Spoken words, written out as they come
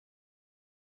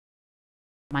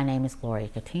My name is Gloria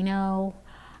Cuttino.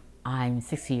 I'm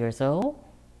 60 years old.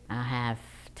 I have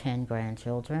 10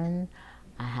 grandchildren.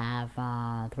 I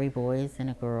have 3 boys and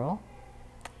a girl.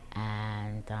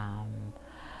 And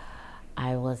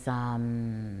I was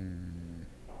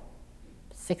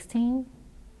 16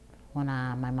 when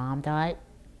my mom died.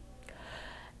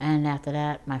 And after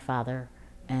that, my father.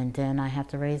 And then I have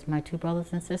to raise my 2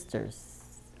 brothers and sisters.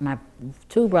 My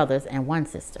 2 brothers and 1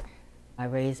 sister. I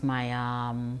raised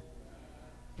my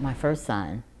first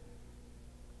son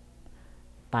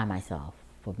by myself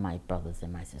with my brothers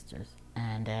and my sisters.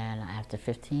 And then after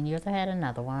 15 years, I had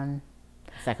another one.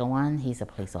 Second one, he's a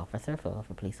police officer,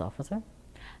 Philadelphia police officer.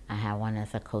 I have one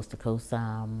that's a coast-to-coast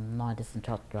long-distance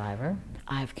truck driver.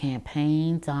 I've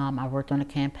campaigned. I worked on the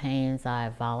campaigns. I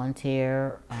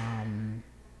volunteer,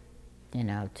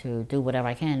 to do whatever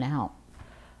I can to help.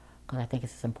 Because I think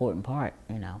it's an important part,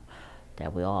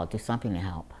 that we all do something to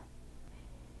help.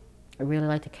 I really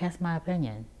like to cast my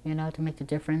opinion, to make the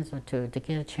difference or to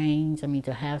get a change.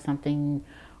 To have something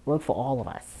work for all of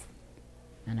us.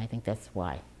 And I think that's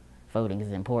why voting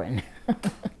is important.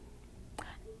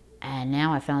 And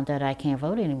now I found that I can't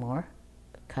vote anymore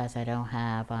because I don't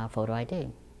have a photo ID,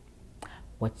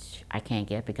 which I can't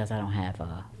get because I don't have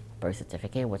a birth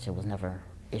certificate, which it was never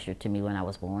issued to me when I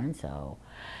was born. So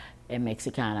it makes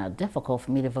it kind of difficult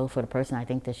for me to vote for the person I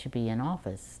think that should be in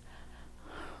office.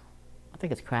 I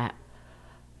think it's crap.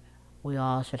 We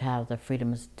all should have the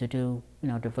freedoms to do,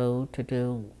 to vote, to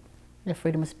do the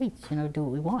freedom of speech, do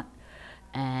what we want.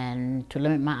 And to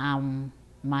limit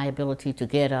my ability to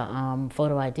get a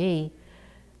photo ID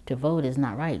to vote is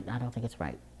not right. I don't think it's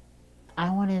right.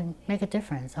 I want to make a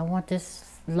difference. I want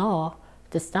this law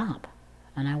to stop.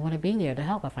 And I want to be there to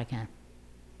help if I can.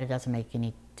 It doesn't make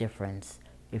any difference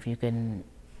if you can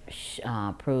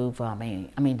prove,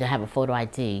 to have a photo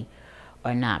ID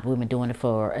or not. We've been doing it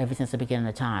ever since the beginning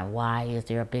of time. Why is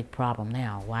there a big problem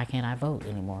now? Why can't I vote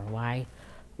anymore? Why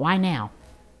now?